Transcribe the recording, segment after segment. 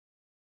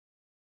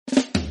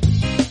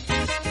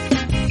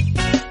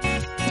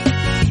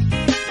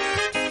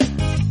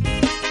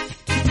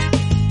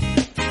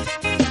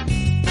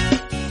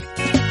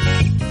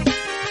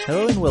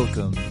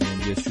welcome to the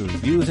MBS Show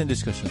Reviews and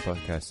Discussion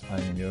Podcast. I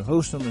am your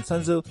host,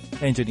 Sanzo,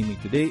 and joining me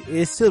today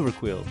is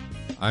Silver-Quill.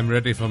 I'm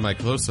ready for my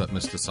close-up,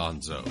 Mr.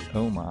 Sanzo.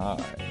 Oh my.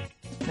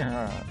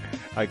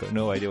 I got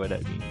no idea what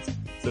that means.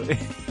 So,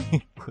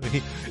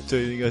 anyway,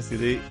 joining us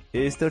today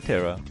is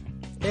Torterra.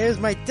 It was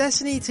my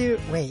destiny to...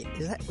 Wait,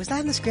 was that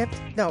in the script?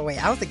 No,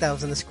 wait, I don't think that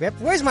was in the script.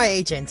 Where's my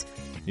agent?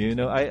 You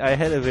know, I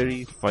had a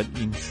very fun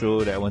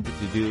intro that I wanted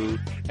to do,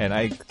 and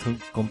I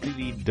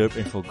completely derped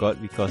and forgot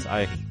because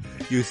I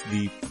used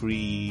the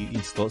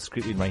pre-installed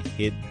script in my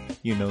head.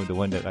 You know, the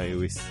one that I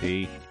always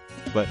say.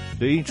 But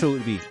the intro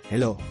would be,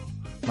 "Hello,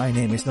 my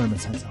name is Norman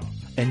Sanzo,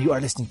 and you are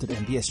listening to the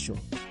MBS show.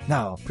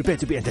 Now, prepare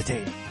to be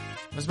entertained."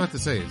 I was about to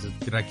say,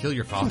 did I kill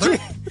your father? I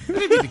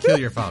didn't mean to kill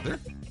your father.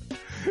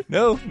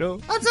 No.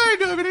 I'm sorry,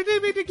 Norman, I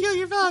didn't mean to kill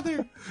your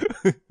father.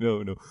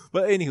 No.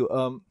 But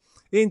anywho,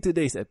 in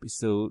today's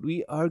episode,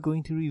 we are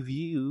going to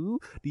review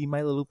the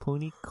My Little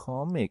Pony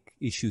comic,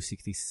 issue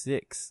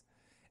 66.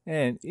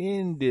 And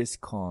in this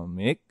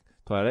comic,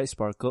 Twilight,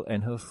 Sparkle,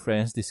 and her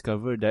friends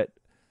discover that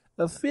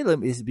a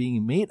film is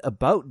being made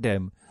about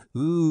them.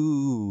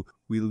 Ooh,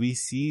 will we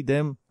see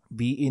them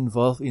be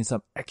involved in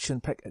some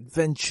action-packed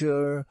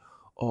adventure,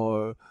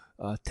 or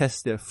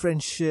test their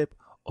friendship,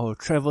 or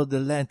travel the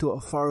land to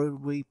a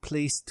faraway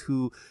place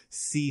to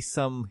see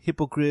some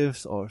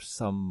hippogriffs or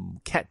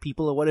some cat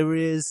people or whatever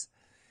it is?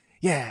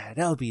 Yeah,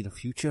 that'll be the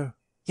future.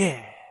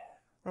 Yeah.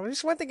 Well,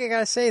 there's one thing I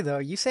gotta say, though.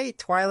 You say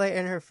Twilight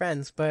and her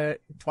friends,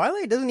 but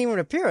Twilight doesn't even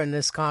appear in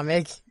this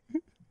comic.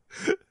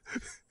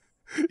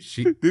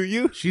 Do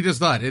you? She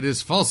does not. It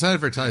is false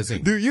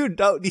advertising. Do you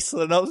doubt the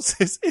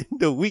synopsis in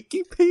the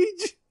wiki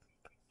page?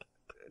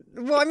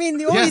 Well, I mean,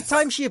 the only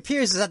time she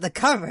appears is at the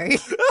cover.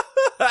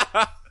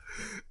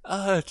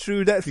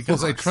 True that,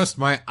 because folks. I trust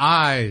my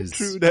eyes.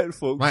 True that,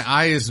 folks. My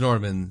eyes,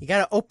 Norman. You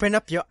gotta open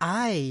up your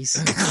eyes.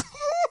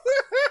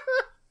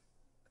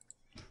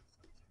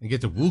 And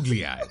get the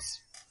woogly eyes.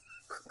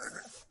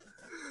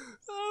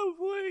 Oh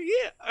boy,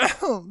 yeah.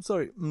 I'm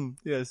sorry.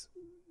 Yes.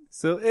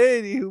 So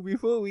anywho,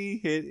 before we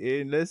head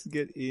in, let's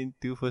get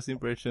into first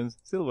impressions.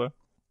 Silver.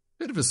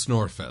 Bit of a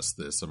snore fest,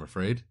 this, I'm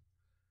afraid.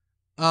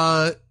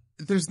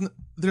 There's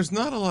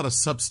not a lot of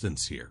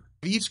substance here.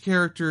 Each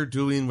character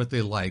doing what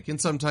they like, and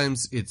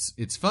sometimes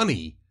it's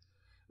funny,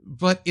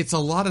 but it's a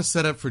lot of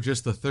setup for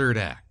just the third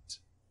act,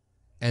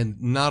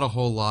 and not a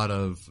whole lot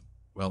of,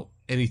 well,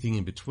 anything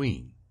in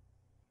between.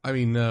 I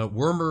mean,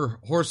 Wormer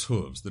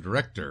Horsehooves, the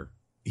director,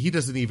 he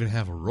doesn't even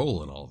have a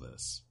role in all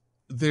this.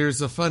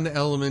 There's a fun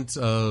element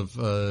of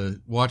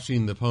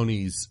watching the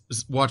ponies,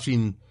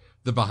 watching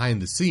the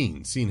behind the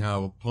scenes, seeing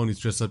how ponies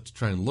dress up to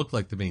try and look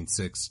like the main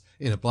six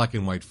in a black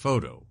and white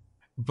photo.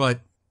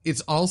 But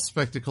it's all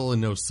spectacle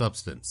and no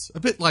substance. A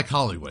bit like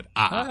Hollywood.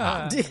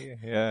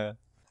 Yeah.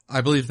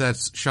 I believe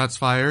that's shots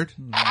fired.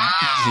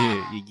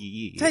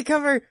 Take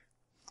cover.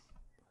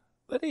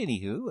 But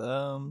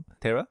anywho,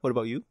 Tara, what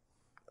about you?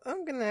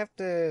 I'm gonna have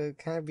to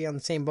kind of be on the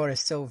same boat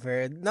as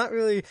Silver. Not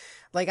really,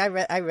 like, I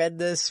read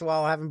this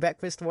while having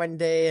breakfast one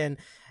day, and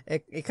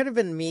it could have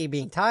been me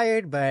being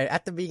tired, but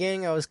at the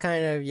beginning I was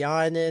kind of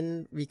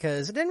yawning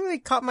because it didn't really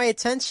caught my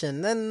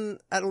attention. Then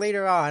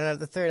later on, at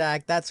the third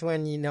act, that's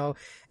when, you know,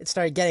 it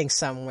started getting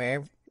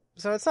somewhere.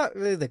 So it's not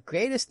really the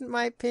greatest in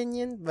my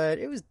opinion, but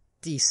it was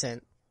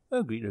decent.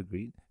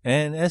 Agreed.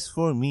 And as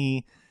for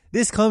me,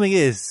 this comic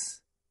is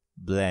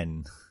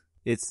bland.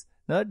 It's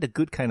not the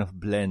good kind of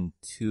blend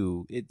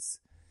too. It's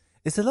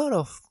a lot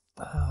of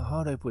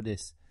how do I put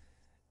this?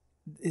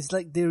 It's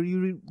like they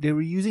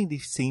were using the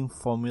same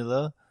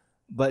formula,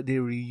 but they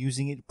were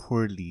using it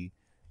poorly.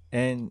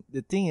 And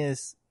the thing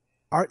is,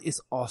 art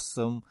is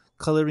awesome,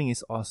 coloring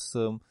is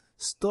awesome,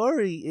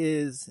 story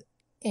is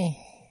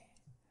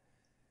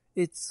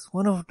It's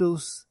one of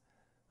those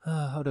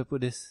how do I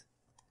put this?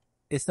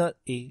 It's not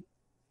a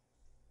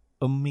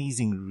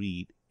amazing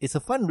read. It's a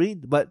fun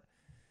read, but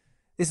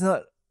it's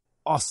not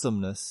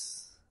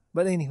awesomeness.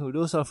 But anywho,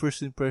 those are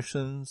first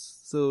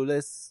impressions, so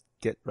let's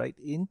get right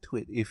into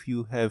it. If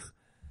you have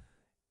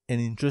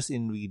an interest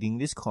in reading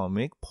this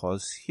comic,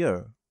 pause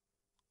here.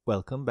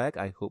 Welcome back.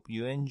 I hope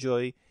you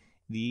enjoy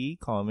the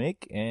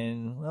comic,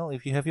 and well,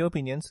 if you have your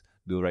opinions,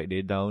 do write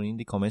it down in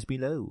the comments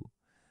below.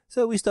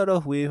 So we start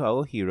off with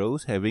our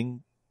heroes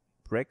having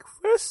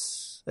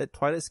breakfast at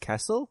Twilight's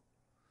castle.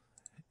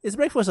 Is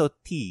breakfast or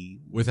tea?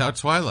 Without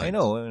Twilight. I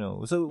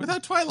know. So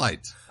without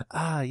Twilight.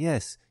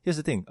 Yes. Here's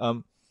the thing.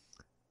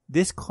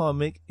 This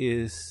comic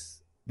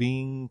is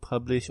being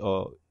published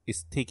or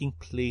is taking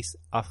place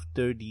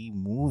after the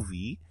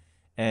movie,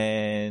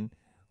 and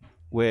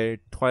where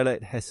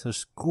Twilight has her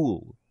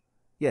school.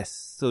 Yes.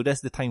 So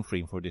that's the time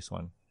frame for this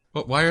one.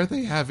 But why are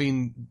they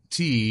having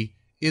tea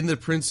in the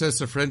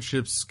Princess of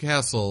Friendship's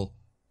castle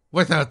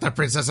without the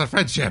Princess of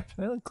Friendship?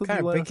 Well, it could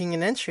Kind be of breaking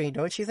an entry,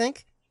 don't you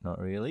think? Not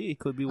really. It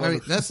could be one. I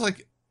mean, that's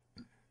like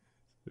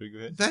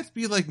that'd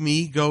be like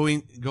me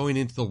going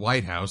into the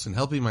White House and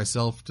helping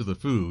myself to the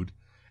food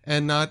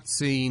and not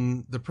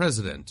seeing the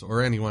president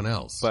or anyone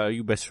else. But are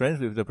you best friends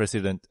with the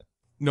president?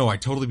 No,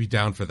 I'd totally be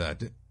down for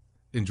that.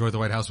 enjoy the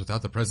White House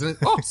without the president?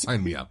 Oh,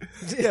 sign me up.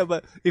 Yeah,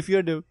 but if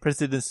you're the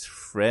president's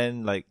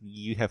friend, like,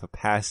 you have a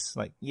pass,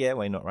 like, yeah,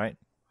 why not, right?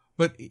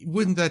 But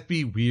wouldn't that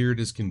be weird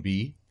as can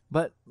be?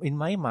 But in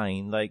my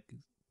mind, like,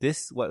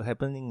 what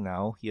happening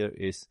now here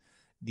is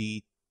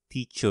the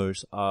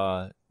teachers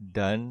are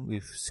done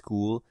with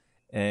school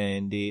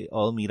and they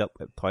all meet up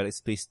at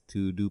Twilight's place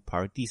to do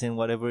parties and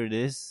whatever it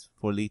is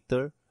for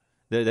later.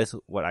 That's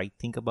what I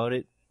think about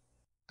it.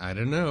 I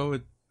don't know.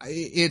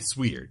 It's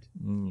weird.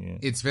 Yeah.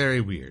 It's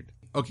very weird.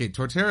 Okay,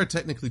 Torterra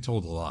technically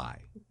told a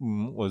lie.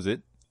 Was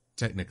it?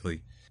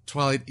 Technically.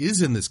 Twilight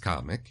is in this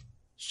comic.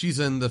 She's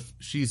in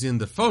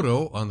the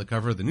photo on the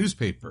cover of the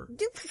newspaper.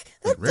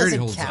 That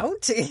doesn't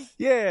count.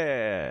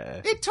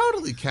 Yeah. It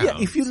totally counts.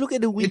 Yeah, if you look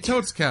at the wiki. It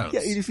totes counts.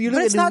 Yeah, if you look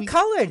But at it's the not wiki.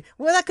 colored.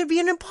 Well, that could be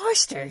an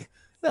imposter.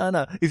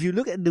 No. If you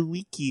look at the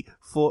wiki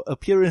for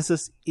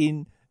appearances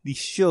in the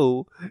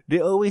show, they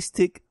always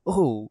take,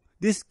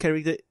 this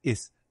character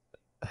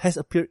has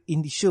appeared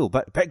in the show,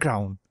 but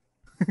background.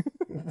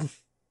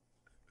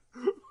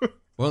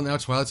 Well, now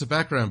Twilight's a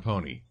background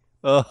pony.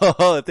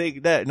 Oh,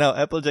 take that. Now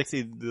Applejack's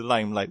in the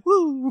limelight.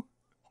 Woo!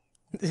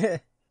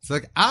 It's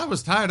like, I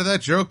was tired of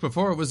that joke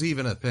before it was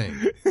even a thing.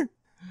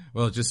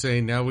 Well, just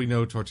saying, now we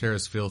know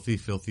Torterra's filthy,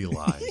 filthy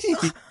lies.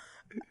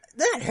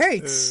 That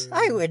hurts.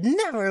 I would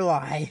never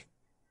lie.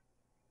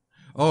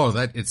 Oh,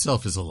 that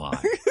itself is a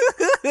lie.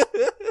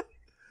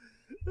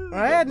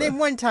 I had named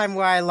one time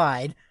where I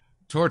lied.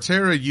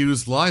 Torterra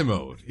used lie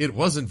mode. It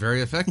wasn't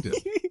very effective.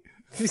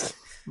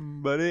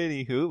 But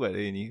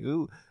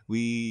anywho,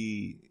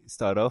 we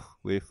start off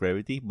with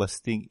Rarity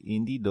busting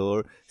in the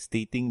door,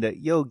 stating that,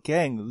 yo,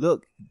 gang,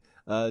 look,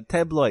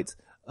 tabloids,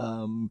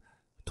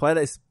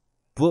 Twilight's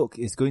book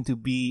is going to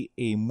be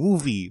a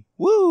movie.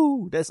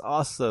 Woo! That's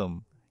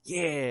awesome.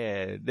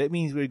 Yeah! That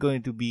means we're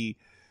going to be,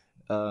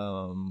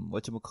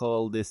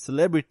 whatchamacallit,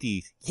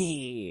 celebrities.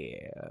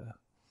 Yeah!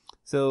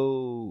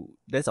 So,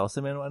 that's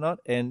awesome and whatnot.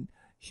 And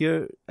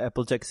here,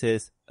 Applejack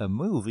says, a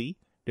movie?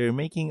 They're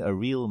making a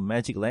real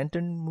Magic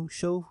Lantern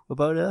show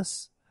about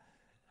us?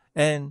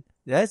 And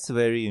that's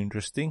very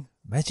interesting.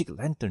 Magic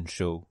Lantern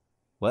show.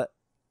 What?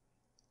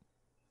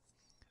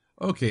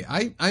 Okay,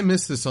 I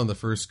missed this on the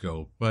first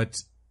go,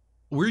 but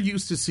we're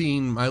used to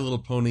seeing My Little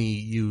Pony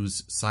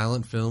use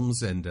silent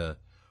films and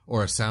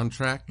or a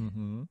soundtrack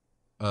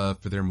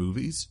for their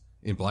movies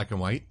in black and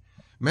white.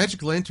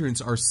 Magic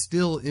Lanterns are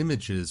still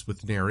images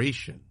with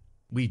narration.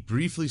 We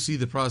briefly see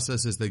the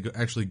process as they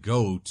actually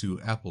go to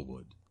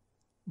Applewood.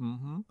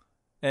 Mm-hmm.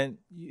 And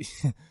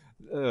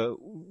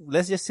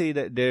let's just say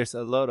that there's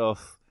a lot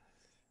of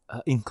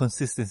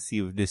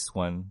inconsistency with this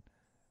one.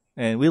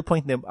 And we'll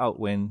point them out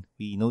when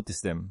we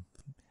notice them.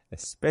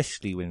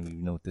 Especially when we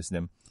notice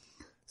them.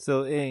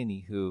 So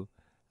anywho,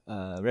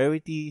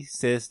 Rarity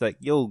says like,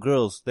 yo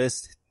girls,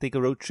 let's take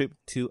a road trip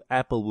to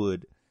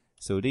Applewood.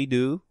 So they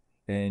do.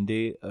 And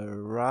they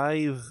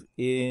arrive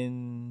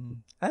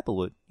in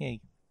Applewood.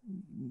 Yay.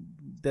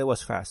 That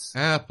was fast.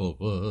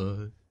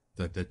 Applewood.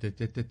 Da, da, da,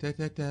 da, da, da,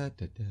 da,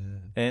 da.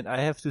 And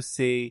I have to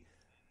say,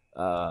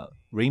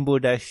 Rainbow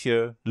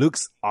Dasher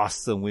looks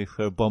awesome with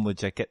her bomber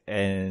jacket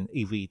and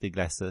aviator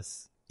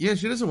glasses. Yeah,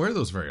 she doesn't wear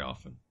those very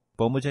often.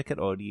 Bomber jacket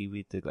or the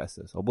aviator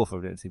glasses? Or both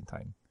of them at the same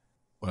time?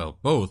 Well,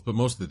 both, but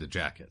mostly the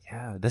jacket.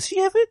 Yeah. Does she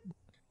have it?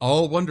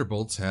 All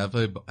Wonderbolts have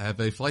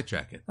a flight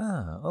jacket.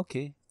 Ah,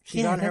 okay.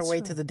 She's on her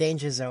way to the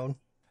danger zone.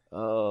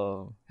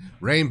 Oh.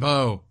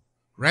 Rainbow!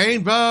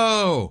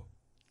 Rainbow!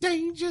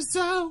 Danger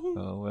zone!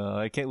 Oh, well,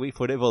 I can't wait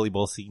for that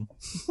volleyball scene.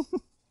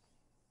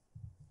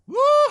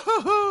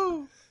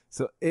 Woo-hoo-hoo!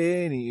 So,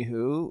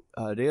 anywho,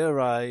 they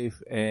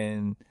arrive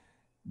and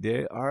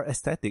they are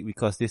ecstatic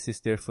because this is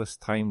their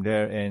first time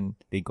there and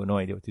they got no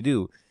idea what to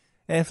do.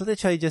 And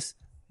Fluttershy just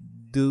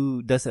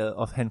does an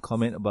offhand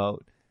comment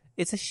about,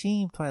 it's a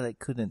shame Twilight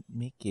couldn't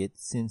make it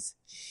since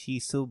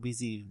she's so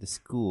busy with the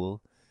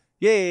school.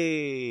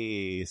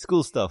 Yay!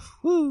 School stuff.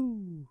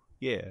 Woo!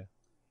 Yeah.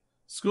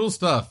 School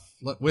stuff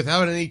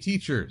without any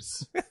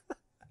teachers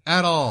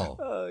at all.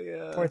 Oh,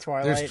 yeah. Poor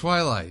Twilight. There's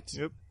Twilight.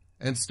 Yep.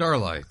 And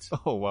Starlight.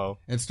 Oh, wow.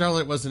 And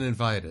Starlight wasn't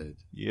invited.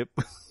 Yep.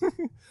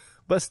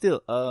 But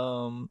still,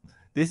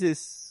 this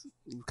is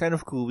kind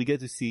of cool. We get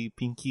to see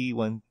Pinkie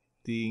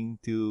wanting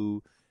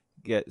to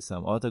get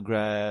some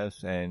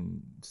autographs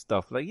and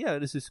stuff. Like, yeah,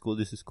 this is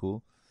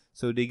cool.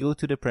 So they go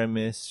to the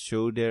premise,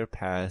 show their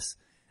pass,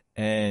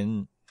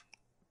 and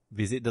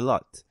visit the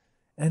lot.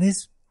 And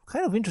it's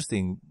kind of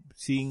interesting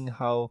seeing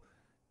how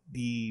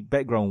the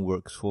background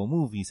works for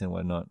movies and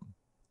whatnot.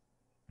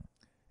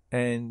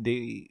 And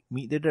they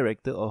meet the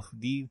director of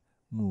the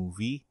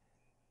movie.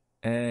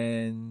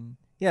 And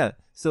yeah,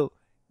 so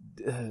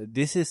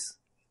this is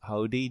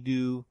how they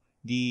do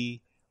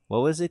the,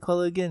 what was it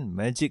called again?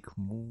 Lantern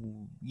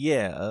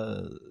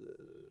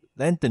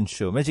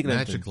show. Magic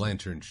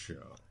Lantern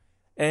show.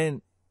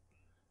 And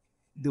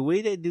the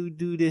way they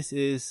do this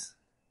is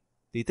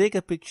they take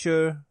a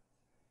picture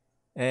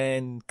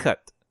and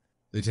cut.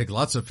 They take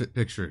lots of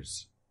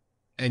pictures.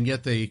 And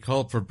yet they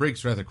call for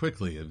breaks rather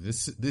quickly.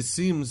 This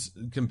seems,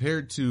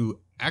 compared to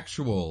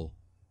actual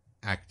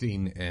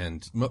acting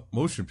and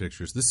motion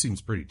pictures, this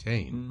seems pretty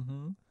tame.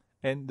 Mm-hmm.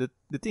 And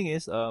the thing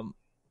is,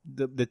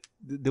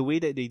 the way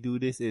that they do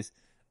this is,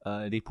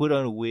 they put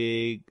on a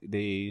wig,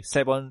 they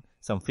slap on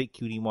some fake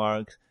cutie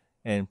marks,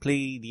 and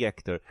play the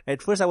actor.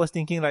 At first, I was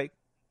thinking like,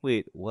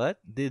 wait, what?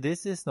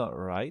 This is not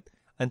right.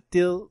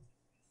 Until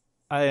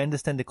I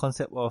understand the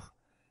concept of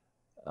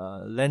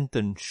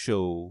lantern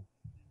show,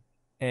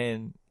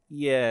 and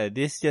yeah,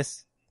 this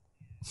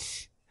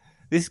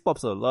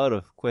pops a lot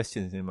of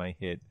questions in my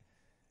head.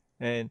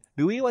 And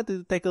do we want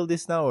to tackle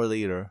this now or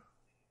later?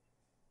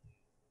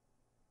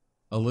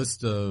 A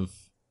list of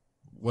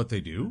what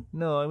they do?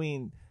 No, I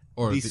mean,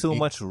 Or there's so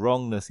much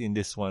wrongness in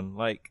this one.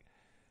 Like,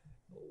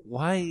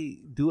 why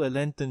do a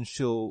lantern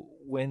show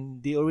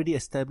when they already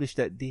established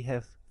that they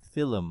have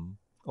film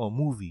or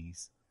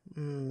movies?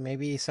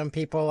 Maybe some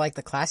people like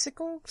the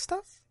classical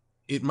stuff?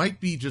 It might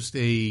be just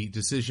a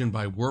decision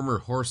by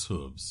Wormer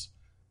Horsehooves,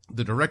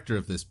 the director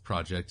of this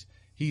project.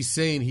 He's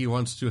saying he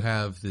wants to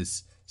have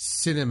this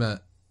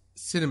cinema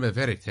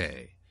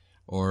verite,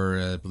 or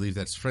I believe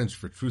that's French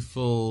for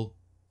truthful.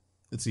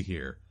 Let's see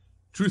here.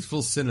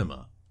 Truthful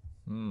cinema.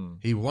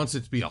 He wants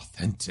it to be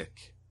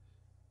authentic.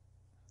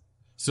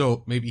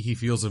 So maybe he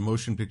feels that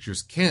motion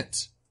pictures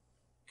can't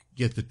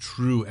get the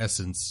true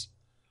essence,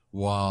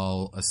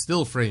 while a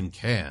still frame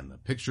can. A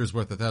picture is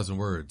worth 1,000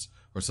 words,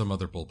 or some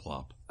other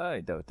bullplop.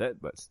 I doubt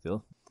that, but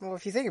still. Well,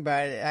 if you think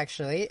about it,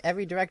 actually,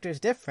 every director is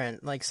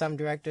different. Like, some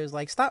directors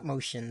like stop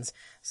motions,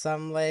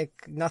 some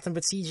like nothing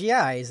but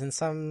CGIs, and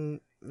some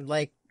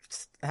like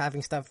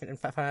having stuff in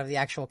front of the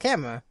actual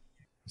camera.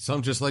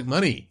 Some just like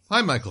money.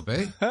 Hi, Michael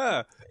Bay.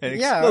 And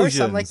Yeah, or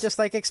some like just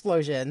like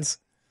explosions.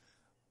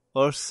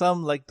 Or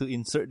some like to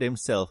insert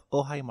themselves.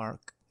 Oh, hi,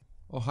 Mark.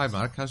 Oh, hi,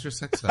 Mark. How's your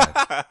sex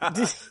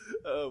life?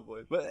 Oh,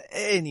 boy. But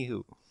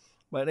anywho,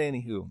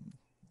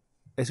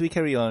 as we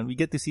carry on, we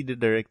get to see the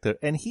director,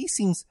 and he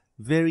seems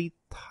very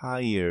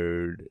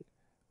tired.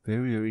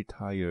 Very, very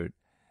tired.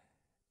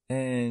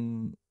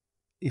 And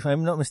if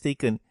I'm not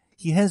mistaken,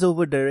 he hands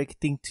over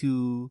directing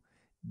to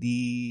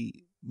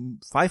the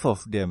 5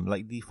 of them,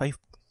 like the 5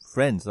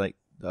 friends, like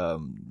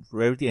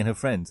Rarity and her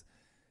friends.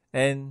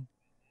 And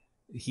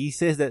he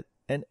says that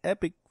an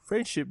epic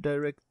friendship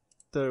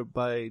director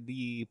by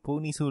the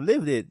ponies who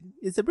lived it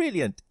is a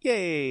brilliant.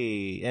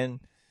 Yay! And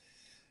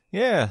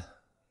yeah,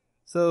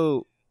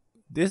 so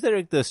this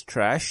director's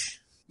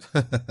trash.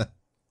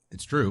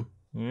 It's true.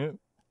 Yeah.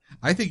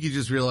 I think he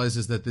just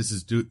realizes that this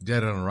is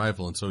dead on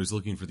arrival, and so he's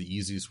looking for the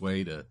easiest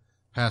way to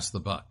pass the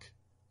buck.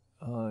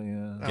 Oh,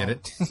 yeah. Get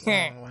it?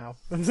 Oh, wow.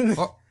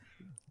 Oh,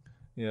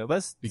 Yeah,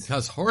 but...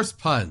 because horse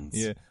puns.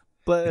 Yeah,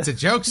 but... It's a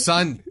joke,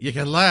 son. You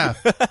can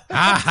laugh. Ha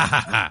ha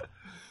ha ha.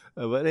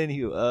 But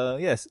anywho,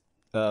 yes,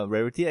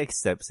 Rarity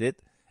accepts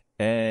it,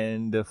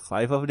 and the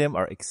 5 of them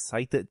are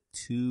excited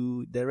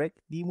to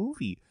direct the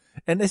movie.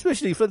 And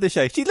especially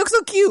Fluttershy, she looks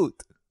so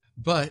cute!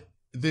 But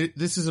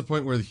this is a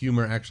point where the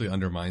humor actually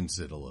undermines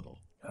it a little.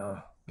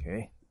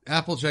 Okay.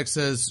 Applejack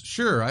says,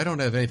 sure, I don't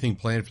have anything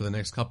planned for the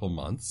next couple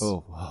months.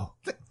 Oh, wow.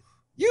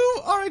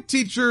 You are a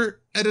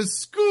teacher at a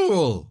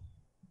school.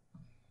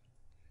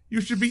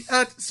 You should be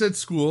at said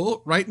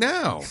school right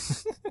now.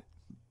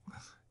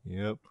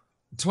 Yep.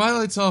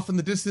 Twilight's off in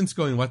the distance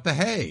going, what the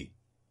hey?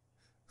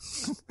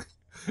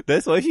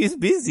 That's why she's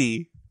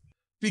busy.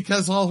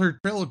 Because all her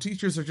fellow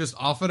teachers are just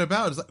off and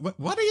about. It's like,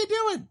 what are you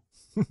doing?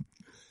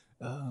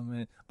 Oh,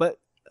 man. But,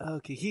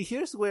 okay,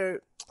 here's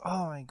where...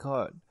 Oh, my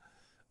God.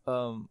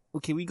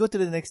 Okay, we go to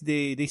the next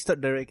day, they start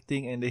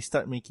directing and they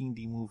start making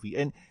the movie.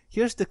 And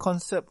here's the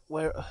concept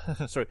where...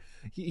 sorry.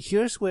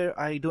 Here's where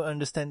I don't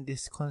understand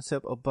this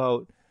concept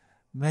about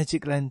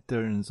magic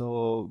lanterns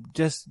or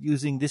just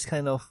using this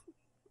kind of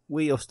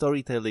way of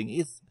storytelling.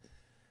 It's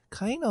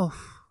kind of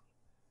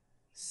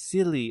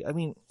silly. I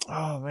mean,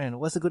 oh man,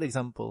 what's a good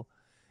example?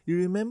 You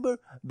remember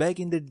back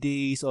in the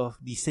days of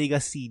the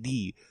Sega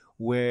CD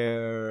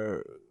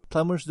where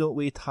plumbers don't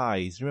wear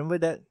ties? Remember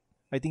that?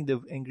 I think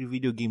the Angry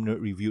Video Game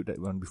Nerd reviewed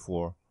that one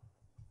before.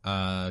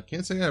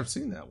 Can't say I've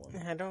seen that one.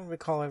 I don't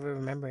recall ever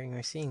remembering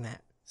or seeing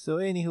that. So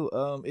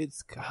anywho,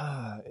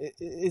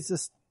 it's a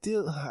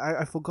still,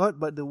 I forgot,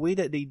 but the way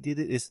that they did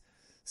it is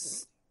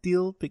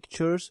still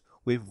pictures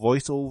with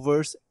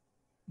voiceovers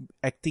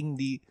acting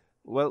the,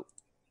 well,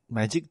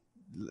 magic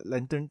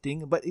lantern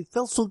thing, but it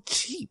felt so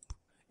cheap.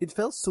 It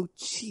felt so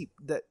cheap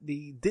that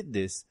they did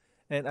this.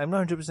 And I'm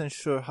not 100%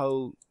 sure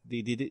how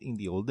they did it in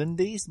the olden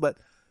days, but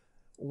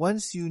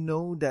once you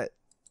know that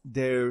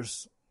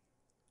there's,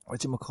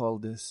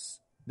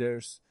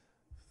 there's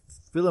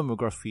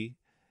filmography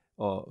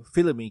or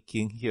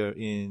filmmaking here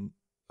in,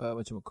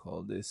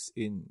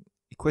 in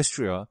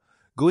Equestria,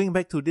 going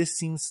back to this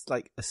seems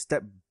like a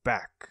step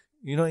back.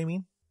 You know what I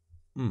mean?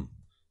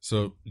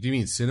 So, do you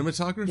mean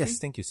cinematography? Yes,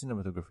 thank you,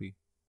 cinematography.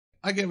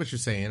 I get what you're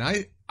saying.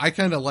 I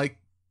kind of like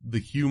the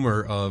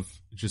humor of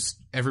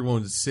just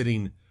everyone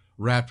sitting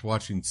wrapped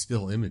watching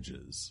still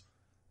images.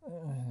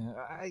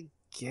 I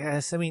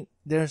guess. I mean,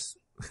 there's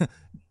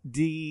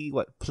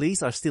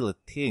plays are still a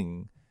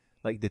thing.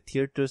 Like the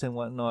theaters and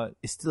whatnot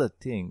is still a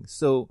thing.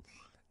 So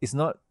it's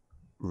not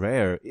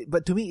rare.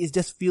 But to me, it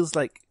just feels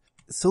like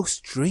so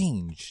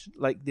strange.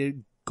 Like they're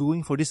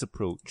going for this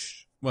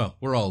approach. Well,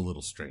 we're all a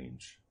little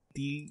strange.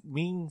 The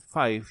main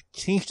five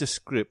changed the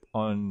script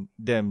on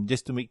them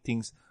just to make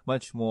things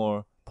much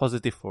more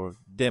positive for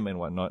them and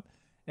whatnot.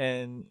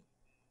 And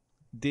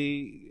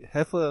they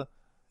have they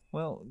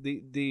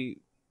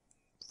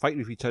fight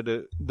with each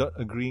other, not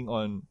agreeing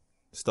on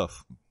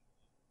stuff.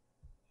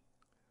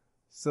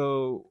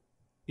 So,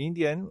 in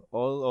the end,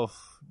 all of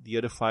the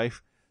other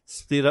five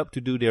split up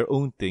to do their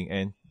own thing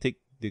and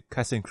take the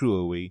cast and crew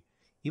away.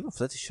 Even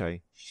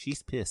Fluttershy,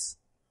 she's pissed.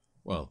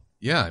 Well,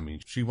 yeah, I mean,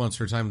 she wants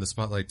her time in the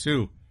spotlight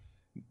too.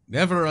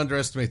 Never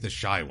underestimate the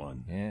shy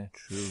one. Yeah,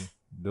 true.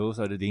 Those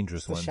are the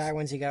dangerous The ones. shy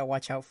ones you gotta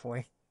watch out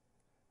for.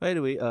 By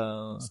the way,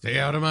 Stay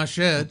out of my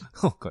shed.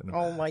 oh god, no.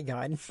 Oh my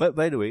god. But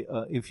by the way,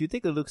 if you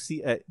take a look,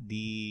 see at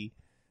the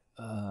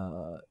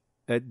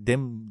at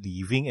them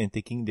leaving and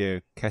taking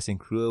their cast and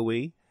crew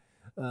away,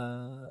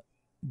 who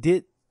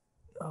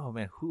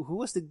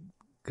was the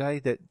guy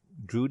that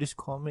drew this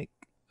comic?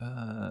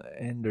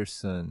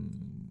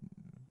 Anderson.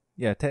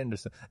 Yeah, Ted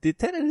Anderson. Did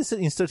Ted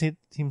Anderson insert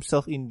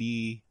himself in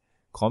the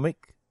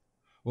comic?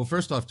 Well,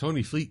 first off,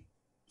 Tony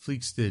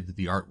Fleecs did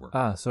the artwork.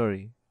 Ah,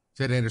 sorry.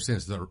 Ted Anderson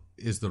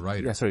is the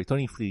writer. Yeah, sorry,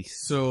 Tony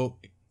Fleecs. So,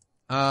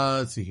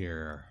 let's see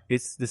here.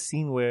 It's the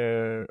scene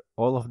where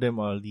all of them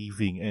are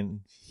leaving and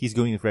he's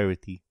going with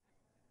Rarity.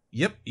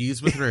 Yep,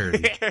 he's with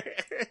Rarity.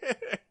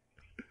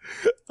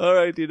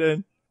 Alrighty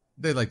then.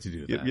 They like to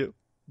do that. Yep.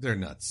 They're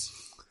nuts.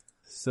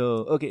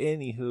 So, okay,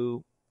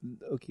 anywho.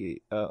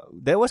 Okay,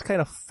 that was kind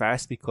of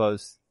fast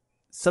because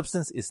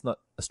substance is not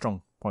a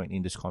strong point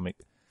in this comic.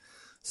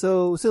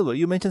 So, Silver,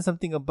 you mentioned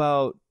something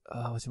about,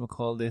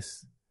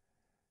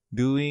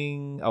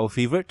 doing our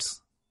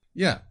favorites?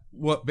 Yeah.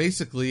 Well,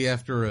 basically,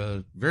 after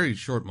a very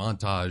short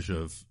montage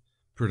of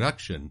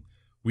production,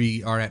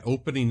 we are at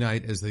opening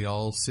night as they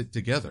all sit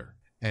together.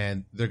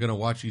 And they're going to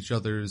watch each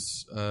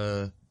other's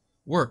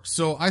work.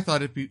 So I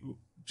thought it'd be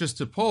just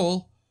to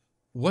poll,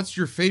 what's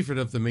your favorite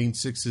of the main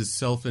six's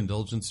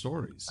self-indulgent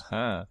stories?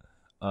 All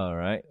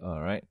right.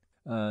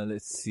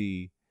 Let's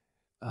see.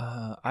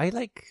 I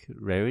like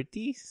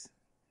Rarities.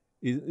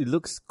 It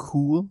looks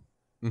cool.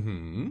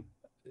 Mm-hmm.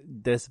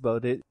 That's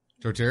about it.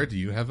 Torterra, do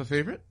you have a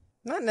favorite?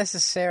 Not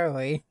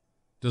necessarily.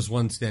 Does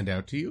one stand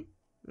out to you?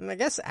 I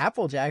guess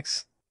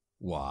Applejacks.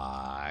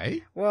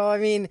 Why? Well, I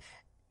mean,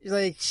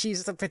 like,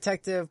 she's the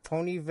protective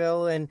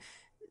Ponyville, and,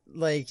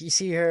 like, you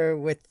see her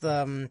with,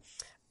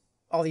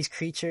 all these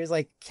creatures.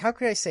 Like, how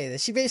could I say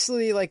this? She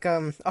basically, like,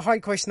 a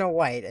hardcore Snow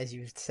White, as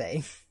you would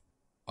say.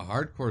 A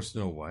hardcore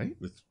Snow White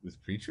with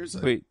creatures?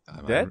 Wait,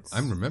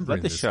 I'm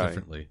remembering this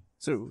differently.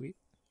 So,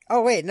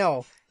 Oh, wait,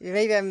 no.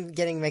 Maybe I'm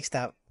getting mixed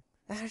up.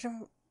 I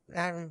don't...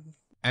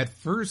 At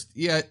first,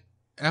 yeah,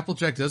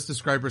 Applejack does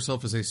describe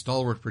herself as a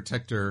stalwart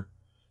protector,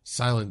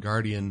 silent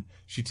guardian.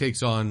 She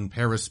takes on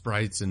Paris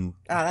sprites and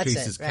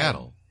chases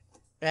cattle.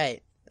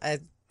 Right.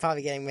 I'm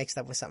probably getting mixed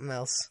up with something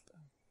else.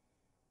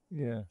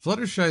 yeah.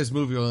 Fluttershy's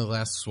movie only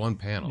lasts one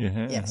panel.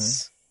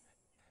 Yes.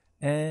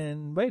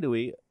 And by the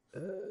way,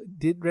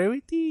 did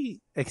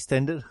Rarity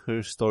extended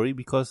her story?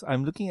 Because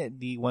I'm looking at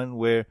the one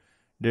where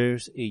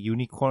there's a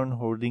unicorn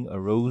holding a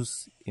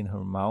rose in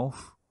her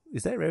mouth.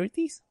 Is that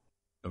Rarity's?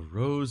 A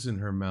rose in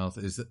her mouth.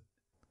 Is that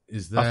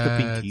After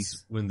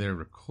Pinky's. when they're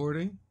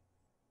recording?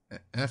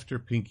 After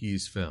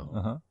Pinky's film.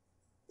 Uh-huh.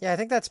 Yeah, I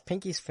think that's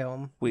Pinky's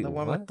film. Wait, the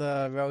one what? with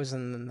the rose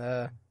and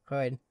the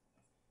hood.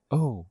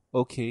 Oh,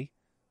 okay.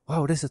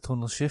 Wow, that's a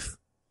tonal shift.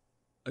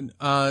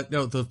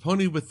 No, the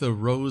pony with the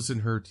rose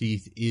in her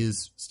teeth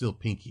is still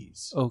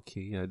Pinky's.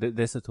 Okay, yeah,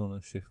 that's a tonal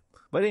shift.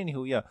 But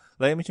anywho, yeah,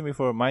 like I mentioned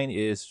before, mine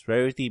is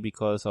Rarity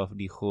because of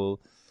the whole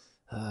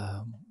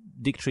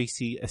Dick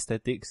Tracy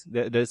aesthetics.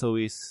 That's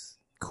always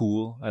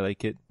cool. I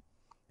like it.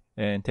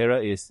 And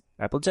Terra is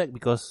Applejack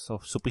because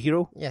of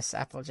superhero. Yes,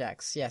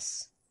 Applejacks,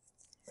 yes.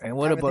 And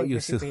what about you,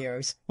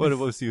 superheroes? What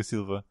about you,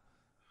 Silva?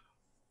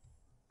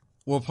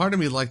 Well, part of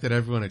me liked that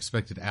everyone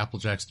expected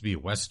Applejacks to be a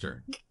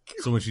Western.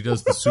 So when she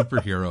does the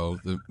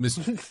superhero, the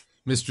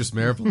Mistress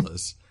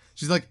Marvelous,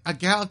 she's like, a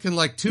gal can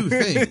like two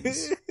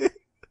things.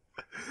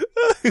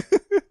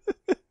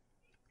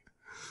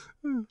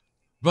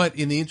 But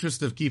in the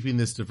interest of keeping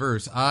this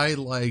diverse, I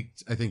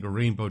think, a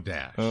Rainbow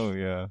Dash. Oh,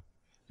 yeah.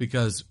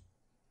 Because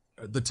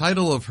the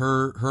title of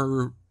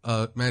her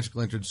Magic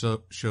Lantern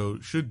show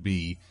should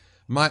be,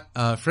 My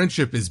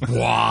Friendship is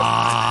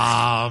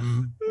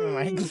Bwam. Oh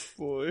my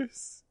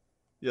Boys.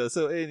 Yeah,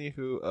 so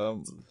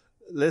anywho,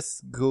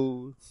 let's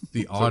go.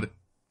 The odd.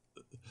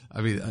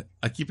 I mean,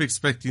 I keep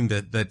expecting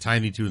that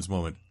Tiny Toons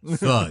moment.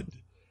 Thud.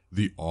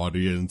 The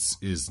audience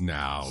is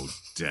now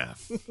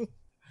deaf.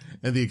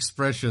 And the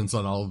expressions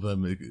on all of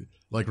them,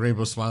 like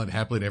Rainbow smiling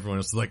happily and everyone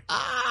else is like,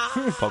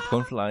 ah!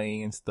 Popcorn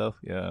flying and stuff,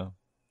 yeah.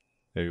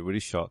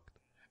 Everybody's shocked.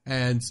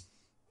 And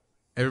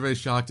everybody's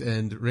shocked,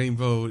 and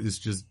Rainbow is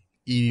just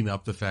eating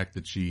up the fact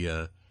that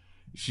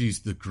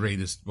she's the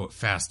greatest,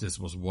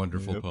 fastest, most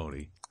wonderful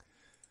pony.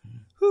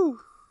 Whew.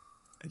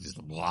 I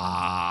just,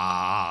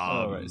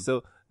 wow. Alright,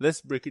 so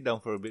let's break it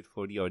down for a bit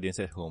for the audience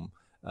at home.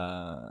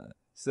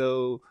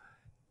 So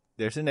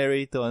there's a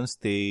narrator on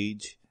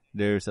stage,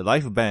 there's a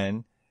live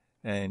band,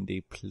 and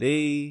they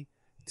play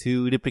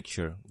to the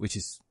picture, which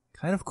is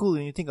kind of cool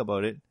when you think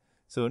about it.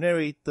 So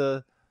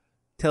narrator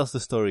tells the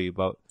story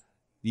about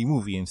the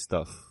movie and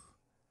stuff.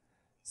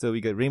 So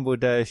we got Rainbow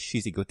Dash.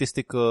 She's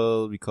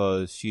egotistical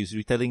because she's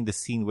retelling the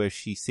scene where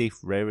she saved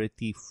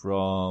Rarity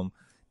from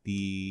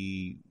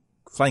the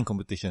flying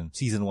competition,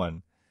 season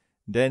 1.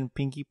 Then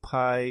Pinkie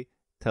Pie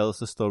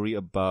tells a story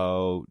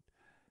about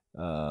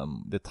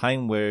the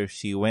time where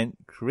she went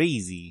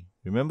crazy.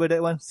 Remember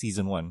that one?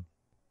 Season 1.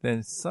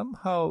 Then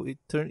somehow it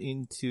turned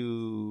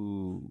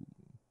into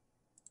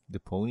the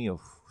Pony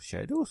of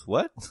Shadows?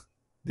 What?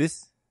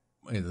 This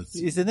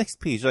is the next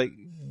page. Like,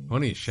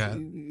 Pony of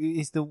Shadows?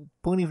 It's the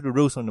Pony with the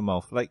rose on the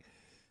mouth. Like,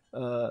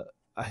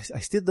 I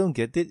still don't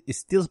get it. It's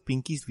still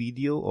Pinkie's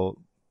video or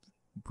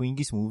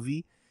Pinkie's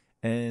movie.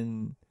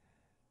 And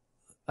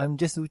I'm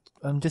just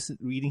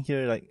reading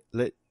here, like,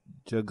 let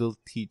Juggle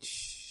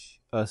teach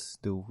us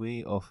the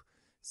way of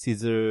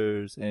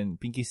scissors, and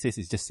Pinkie says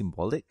it's just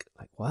symbolic.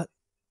 Like, what?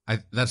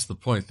 That's the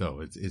point,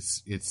 though.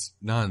 It's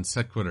non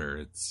sequitur.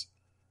 It's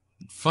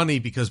funny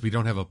because we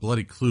don't have a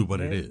bloody clue what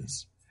it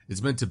is.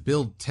 It's meant to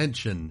build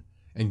tension,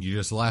 and you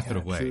just laugh it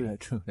away.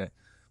 True.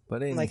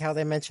 But like how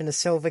they mentioned a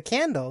silver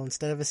candle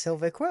instead of a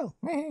silver quill.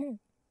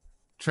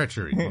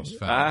 Treachery, most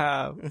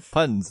foul.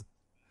 Puns.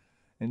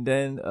 And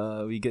then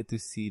we get to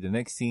see the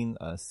next scene,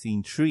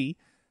 scene 3,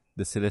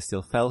 the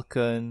Celestial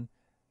Falcon.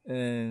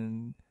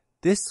 And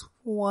this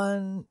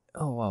one,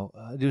 oh wow.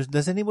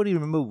 Does anybody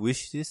remember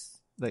which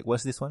this, like,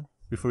 what's this one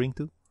referring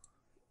to?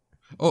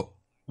 Oh,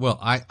 well,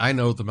 I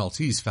know the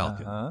Maltese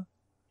Falcon. Uh-huh.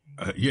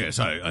 Yes,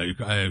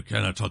 I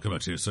cannot talk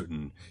about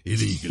certain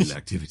illegal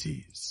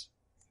activities.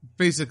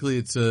 Basically,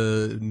 it's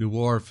a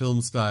noir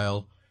film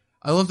style.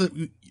 I love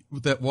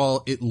that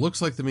while it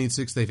looks like the main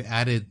 6, they've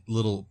added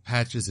little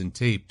patches and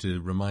tape to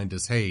remind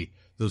us, hey,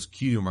 those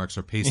cue marks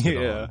are pasted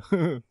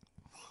on.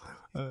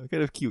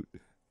 Kind of cute.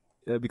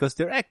 Because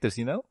they're actors,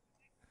 you know?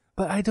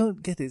 But I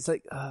don't get it. It's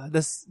like,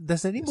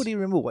 does anybody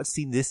remember what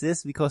scene this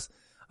is? Because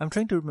I'm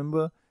trying to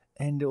remember,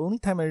 and the only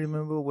time I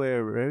remember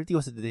where Rarity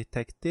was a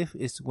detective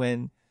is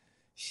when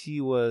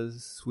she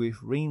was with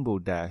Rainbow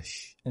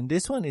Dash. And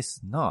this one is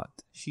not.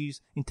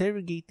 She's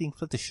interrogating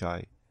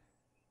Fluttershy.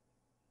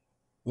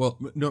 Well,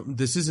 no,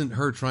 this isn't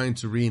her trying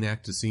to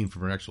reenact a scene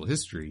from her actual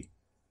history.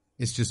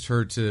 It's just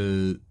her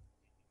to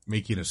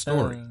making a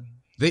story.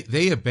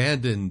 They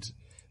abandoned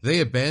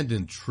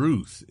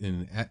truth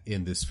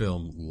in this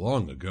film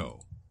long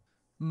ago.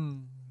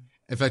 In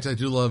fact, I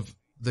do love,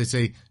 they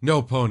say,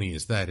 no pony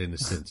is that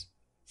innocent.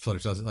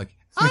 Fluttershy's like,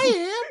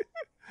 I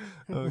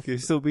am! Okay,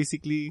 so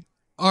basically...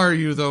 Are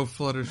you, though,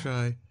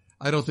 Fluttershy?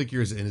 I don't think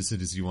you're as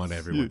innocent as you want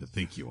everyone to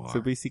think you are.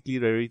 So basically,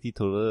 Rarity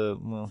told her,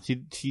 well,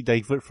 she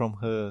diverted from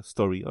her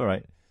story.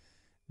 Alright.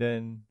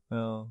 Then,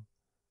 well,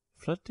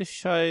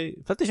 Fluttershy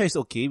is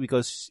okay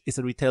because it's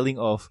a retelling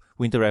of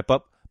Winter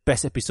Wrap-Up.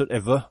 Best episode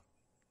ever.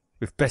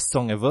 With best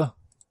song ever.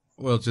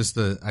 Well,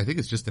 I think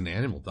it's just an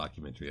animal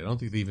documentary. I don't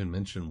think they even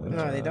mention winter.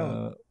 No, they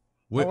don't.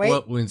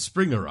 When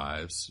spring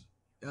arrives,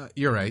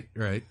 you're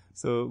right.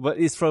 So, but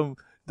it's from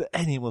the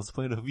animal's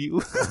point of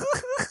view.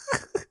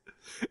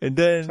 And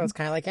then... So it's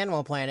kind of like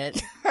Animal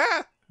Planet.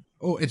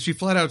 Oh, and she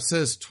flat out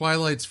says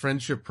Twilight's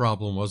friendship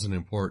problem wasn't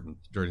important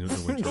during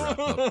the winter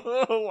wrap-up.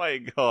 Oh my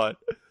god.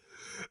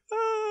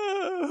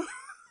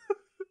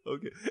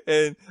 Okay.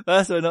 And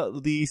last but not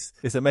least,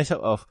 it's a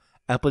mashup of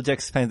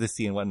Applejack's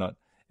fantasy and whatnot.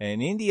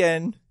 And in the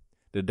end,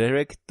 the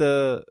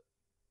director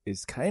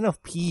is kind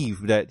of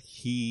peeved that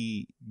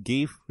he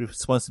gave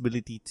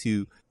responsibility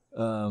to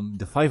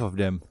the 5 of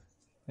them.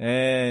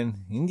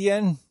 And in the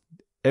end,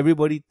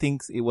 everybody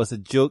thinks it was a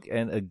joke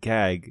and a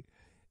gag.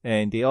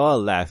 And they all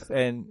laugh.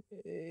 And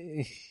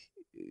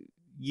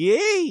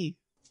yay!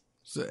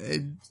 So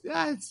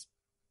it's,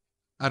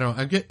 I don't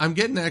know. I'm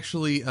getting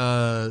actually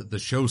the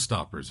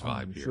Showstoppers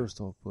vibe here.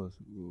 Showstoppers.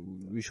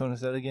 Which one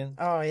is that again?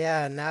 Oh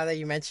yeah, now that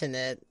you mention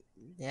it,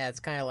 yeah, it's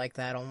kind of like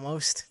that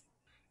almost.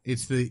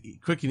 It's the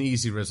quick and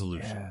easy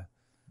resolution. Yeah.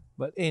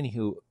 But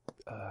anywho,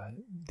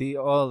 they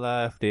all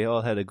laughed. They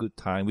all had a good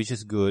time, which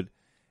is good.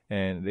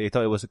 And they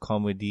thought it was a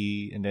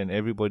comedy. And then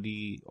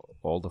everybody,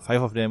 all the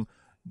 5 of them,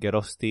 get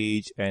off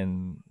stage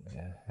and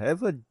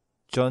have a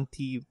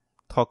jaunty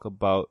talk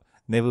about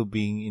never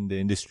being in the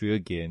industry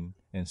again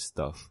and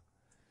stuff.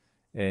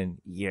 And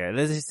yeah,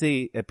 let's just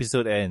say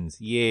episode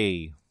ends.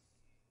 Yay.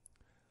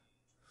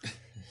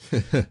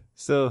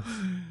 So,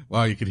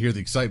 wow, you could hear the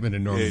excitement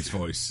in Norman's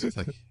voice. It's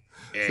like,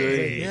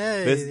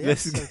 hey.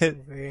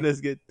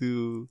 Let's get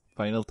to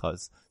final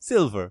thoughts.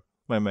 Silver,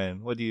 my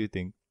man, what do you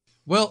think?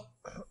 Well,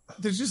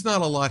 there's just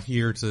not a lot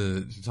here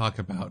to talk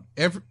about.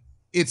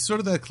 It's sort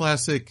of that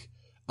classic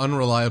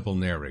unreliable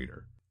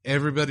narrator.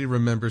 Everybody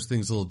remembers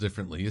things a little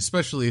differently,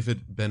 especially if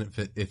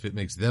it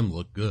makes them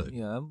look good.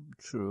 Yeah,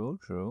 true.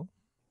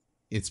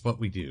 It's what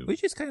we do.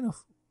 Which is kind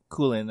of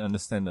cool and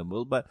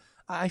understandable, but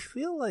I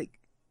feel like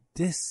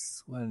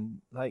this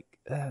one,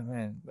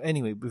 man.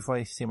 Anyway, before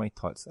I say my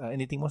thoughts,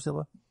 anything more,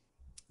 Silva?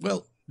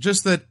 Well,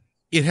 just that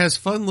It has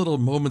fun little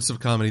moments of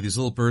comedy, these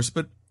little bursts,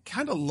 but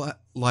kind of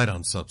light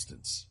on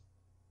substance.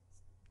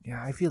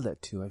 Yeah, I feel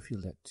that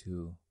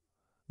too.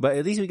 But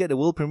at least we get the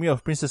world premiere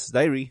of Princess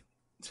Diary.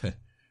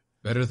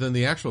 Better than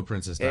the actual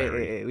Princess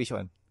Diary. Hey, which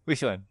one?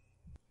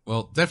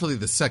 Well, definitely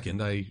the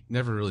second. I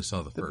never really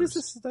saw the first. The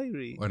Princess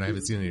Diary. And I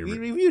haven't seen any. We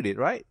reviewed it,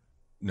 right?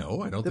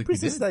 No, I don't think we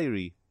did. The Princess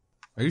Diary.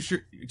 Are you sure?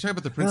 You're talking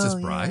about the Princess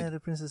Bride? Yeah, the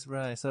Princess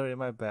Bride. Sorry,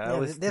 my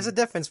bad. Yeah, there's a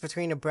difference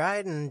between a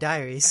bride and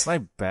diaries. My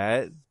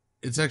bad.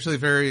 It's actually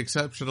very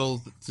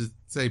exceptional to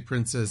say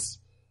Princess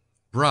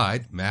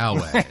Bride.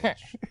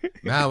 Marriage.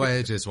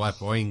 Marriage is what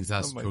brings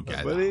us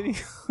together.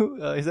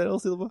 Is that all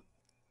syllable?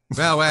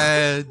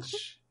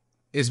 Marriage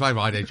is my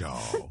writing joke.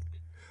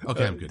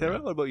 Okay, I'm good.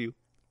 Tara, what about you?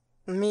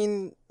 I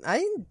mean,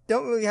 I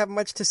don't really have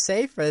much to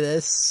say for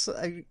this.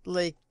 I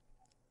like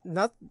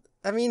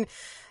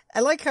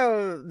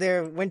how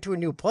they went to a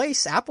new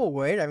place,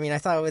 Applewood. I mean, I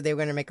thought they were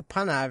going to make a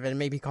pun out of it and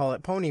maybe call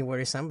it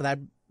Ponywood or something, but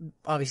that'd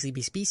obviously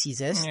be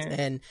speciesist. Yeah.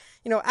 And,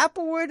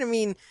 Applewood, I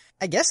mean,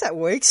 I guess that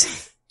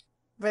works.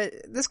 But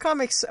this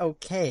comic's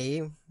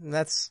okay.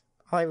 That's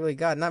all I really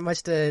got. Not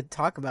much to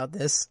talk about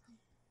this.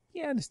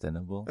 Yeah,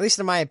 understandable. At least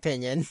in my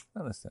opinion.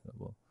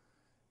 Understandable.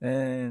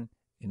 And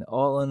in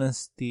all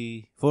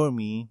honesty, for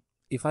me,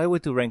 if I were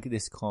to rank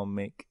this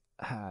comic,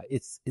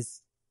 it's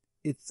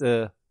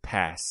a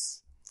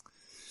pass.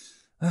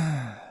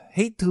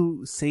 Hate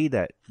to say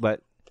that,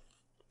 but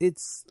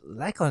it's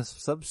lack of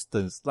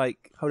substance.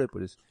 Like, how do I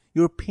put this?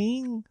 You're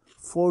paying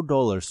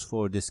 $4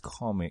 for this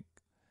comic,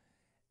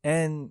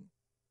 and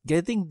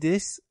getting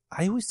this,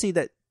 I would say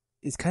that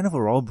it's kind of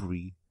a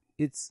robbery.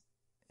 It's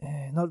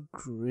not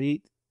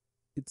great.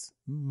 It's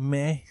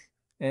meh,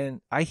 and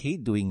I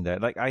hate doing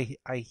that. Like, I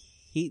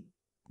hate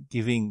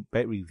giving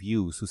bad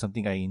reviews to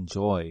something I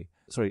enjoy.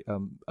 Sorry,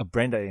 a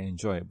brand I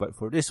enjoy. But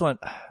for this one,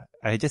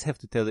 I just have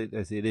to tell it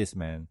as it is,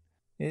 man.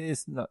 It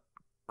is not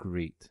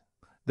great.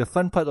 The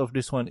fun part of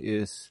this one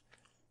is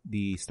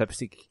the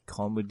slapstick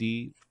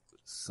comedy,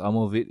 some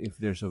of it if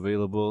there's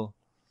available.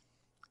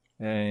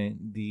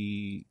 And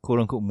the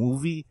quote-unquote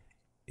movie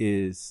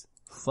is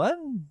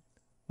fun.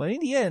 But in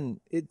the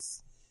end,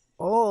 it's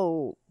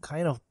all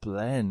kind of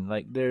bland.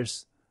 Like,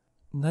 there's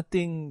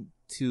nothing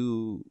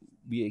to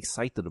be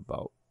excited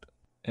about.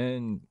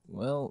 And,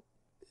 well,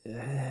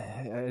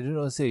 I don't know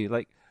what to say.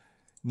 Like,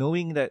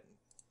 knowing that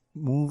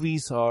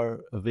movies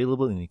are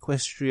available in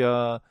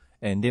Equestria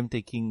and them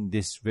taking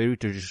this very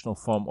traditional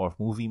form of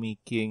movie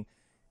making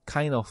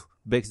kind of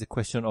begs the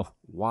question of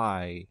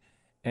why.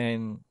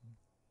 And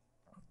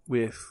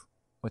with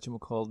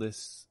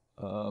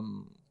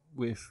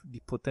with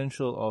the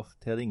potential of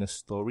telling a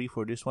story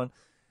for this one,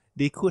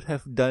 they could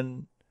have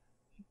done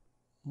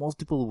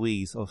multiple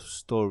ways of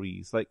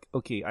stories. Like,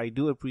 okay, I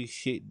do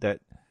appreciate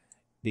that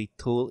they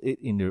told it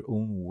in their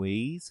own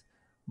ways,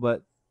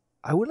 but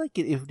I would like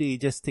it if they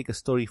just take a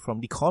story from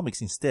the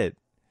comics instead.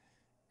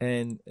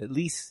 And at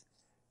least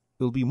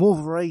there'll be more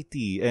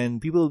variety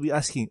and people will be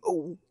asking,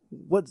 oh,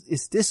 what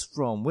is this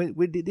from?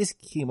 Where did this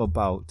came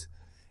about?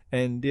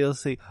 And they'll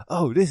say,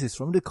 oh, this is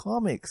from the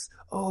comics.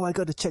 Oh, I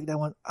got to check that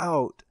one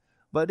out.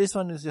 But this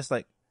one is just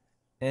like,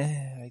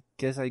 I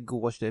guess I go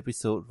watch the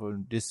episode for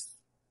this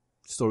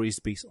story is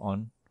based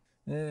on.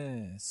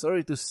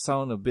 Sorry to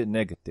sound a bit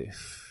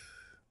negative.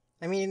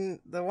 I mean,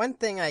 the one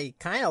thing I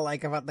kind of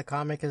like about the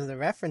comic is the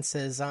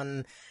references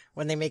on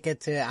when they make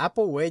it to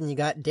Applewood, and you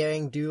got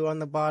Daring Do on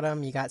the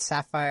bottom, you got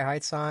Sapphire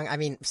Heart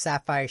Song,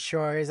 Sapphire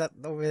Shore is up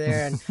over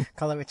there, and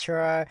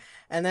Calavitura.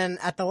 And then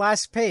at the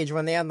last page,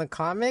 when they end the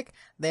comic,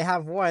 they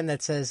have one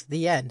that says,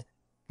 The End.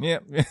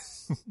 Yep.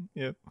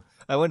 Yep.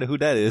 I wonder who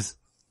that is.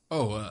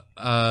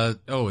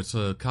 It's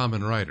a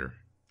Common Writer.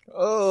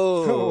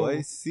 Oh,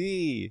 I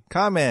see.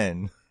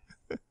 Kamen.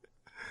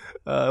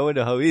 I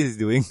wonder how he's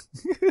doing.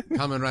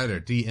 Common Writer,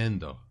 the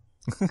Endo.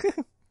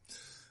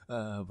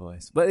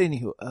 Boys. But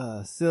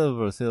anywho,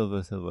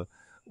 Silver.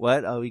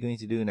 What are we going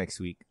to do next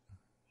week?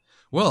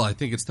 Well, I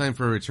think it's time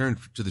for a return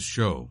to the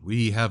show.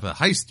 We have a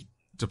heist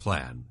to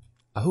plan.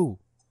 Oh.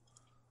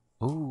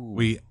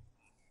 A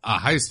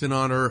heist in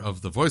honor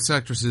of the voice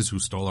actresses who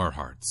stole our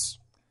hearts.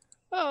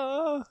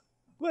 Oh,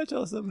 much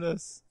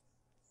awesomeness.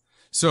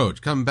 So,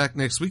 come back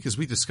next week as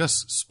we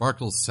discuss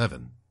Sparkle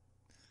 7.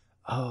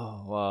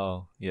 Oh,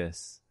 wow.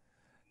 Yes.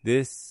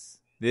 This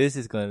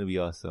is going to be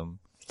awesome.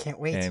 Can't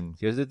wait. And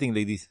here's the thing,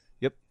 ladies.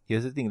 Yep.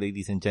 Here's the thing,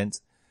 ladies and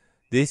gents.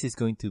 This is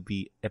going to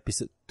be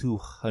episode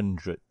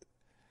 200.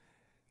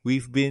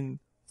 We've been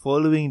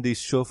following this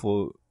show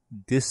for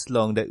this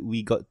long that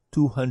we got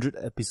 200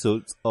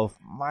 episodes of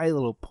My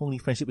Little Pony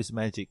Friendship is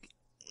Magic.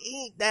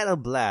 Ain't that a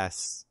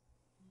blast?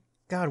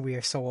 God, we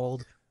are so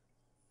old.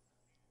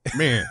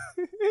 Man.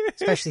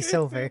 Especially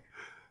Silver.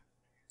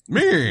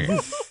 Man.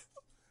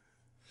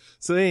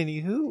 So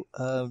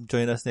anywho,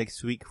 join us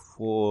next week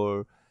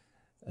for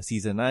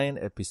season 9,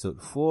 episode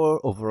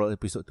 4, overall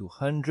episode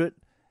 200,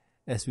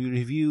 as we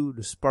review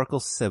the Sparkle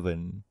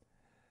 7.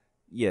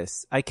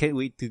 Yes, I can't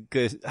wait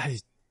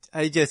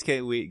I just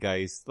can't wait,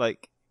 guys.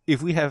 Like,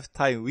 if we have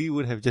time, we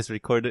would have just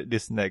recorded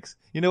this next.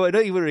 You know what?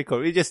 Don't even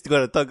record. We just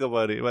gotta talk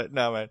about it. But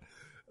nah, man.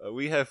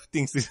 We have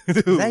things to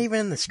do. Is that even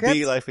in the script?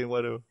 Day life in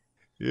Wado.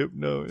 Yep,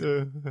 no.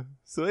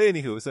 So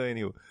anywho.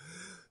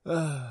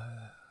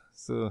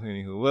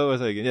 What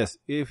was I again? Yes,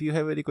 if you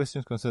have any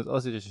questions, concerns,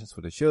 or suggestions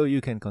for the show,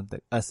 you can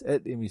contact us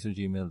at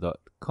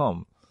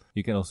mbs@gmail.com.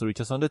 You can also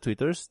reach us on the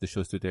Twitters. The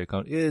show's Twitter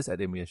account is at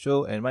MBS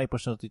Show, and my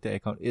personal Twitter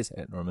account is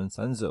at Norman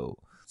Sanzo.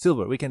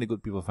 Silver, where can the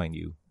good people find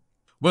you?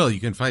 Well, you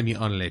can find me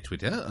on Le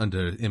Twitter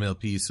under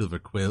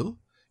MLP-Silver-Quill.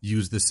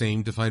 Use the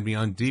same to find me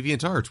on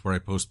DeviantArt, where I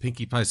post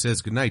Pinkie Pie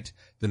Says Goodnight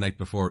the night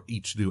before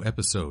each new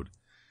episode.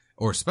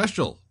 Or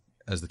special,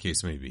 as the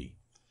case may be.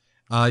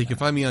 You can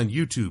find me on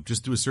YouTube.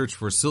 Just do a search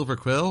for Silver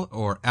Quill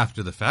or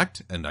After the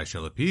Fact, and I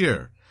shall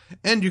appear.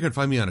 And you can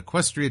find me on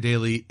Equestria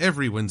Daily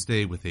every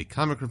Wednesday with a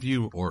comic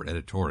review or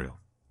editorial.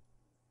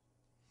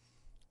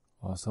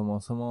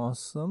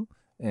 Awesome.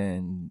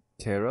 And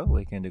Tara,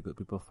 where can the good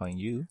people find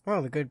you?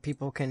 Well, the good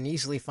people can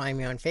easily find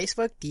me on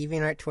Facebook,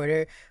 DeviantArt,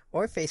 Twitter,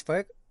 or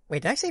Facebook.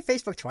 Wait, did I say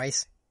Facebook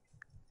twice?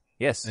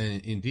 Yes.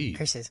 Indeed.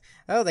 Curses.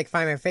 Oh, they can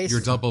find me on Facebook.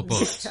 You're double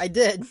booked. I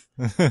did.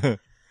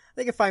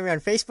 They can find me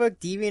on Facebook,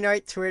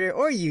 DeviantArt, Twitter,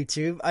 or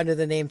YouTube under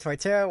the name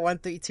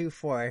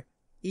Torterra1324.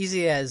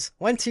 Easy as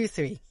 1, 2,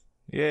 3.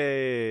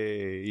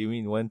 Yay! You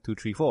mean 1, 2,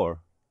 3, 4?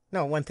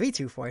 No, 1, 3,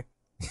 2, 4.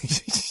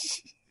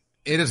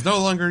 It is no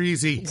longer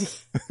easy.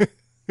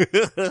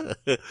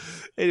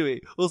 Anyway,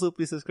 also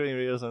please subscribe and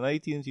rate us on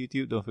iTunes,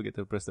 YouTube. Don't forget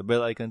to press the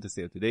bell icon to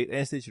stay up to date,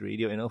 and Stitcher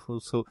Radio, and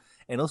also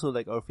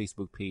like our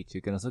Facebook page.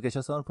 You can also catch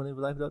us on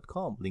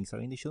ponyvilife.com. Links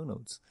are in the show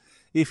notes.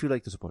 If you'd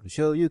like to support the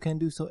show, you can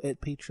do so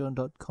at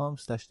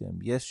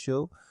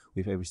patreon.com/thembsshow.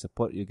 With every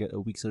support, you get a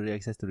week's early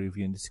access to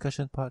review and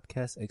discussion,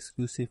 podcast,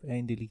 exclusive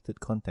and deleted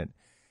content.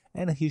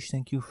 And a huge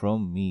thank you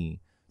from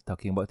me.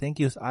 Talking about thank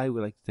yous, I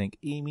would like to thank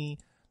Amy,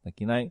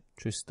 Lucky Knight,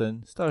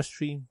 Tristan,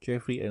 Starstream,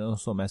 Jeffrey, and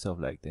also myself.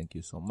 Thank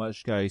you so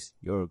much, guys.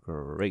 You're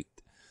great.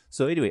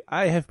 So anyway,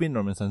 I have been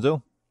Norman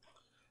Sanzo.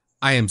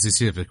 I am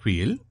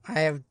Silver-Quill.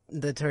 I have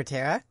the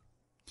Torterra.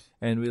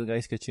 And we'll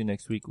guys catch you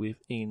next week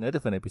with another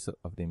fun episode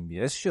of the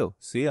MBS Show.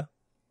 See ya.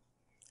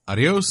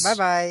 Adios.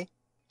 Bye-bye.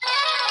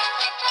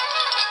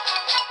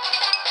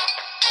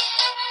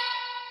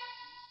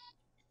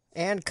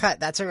 And cut.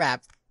 That's a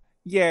wrap.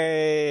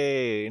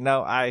 Yay!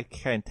 Now I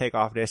can take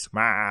off this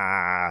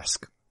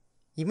mask.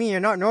 You mean you're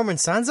not Norman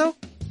Sanzo?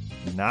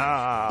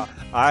 Nah,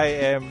 I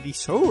am the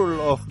soul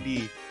of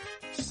the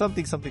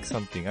something.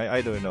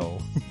 I don't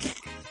know.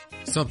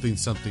 Something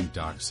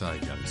dark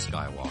side, young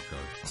Skywalker.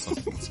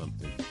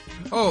 Something.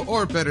 Oh,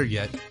 or better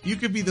yet, you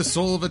could be the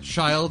soul of a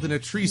child in a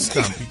tree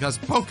stump because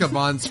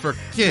Pokemon's for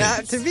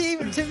kids.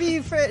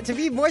 To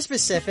be more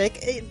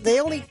specific, they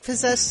only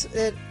possess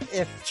it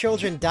if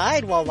children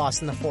died while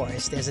lost in the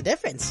forest. There's a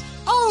difference.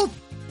 Oh,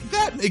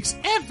 that makes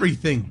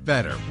everything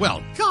better.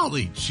 Well,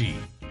 golly gee.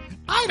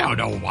 I don't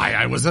know why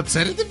I was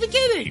upset at the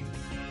beginning.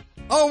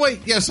 Oh,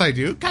 wait, yes I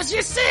do, 'cause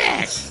you're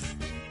sick!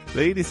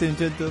 Ladies and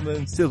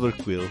gentlemen, Silver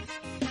Quill.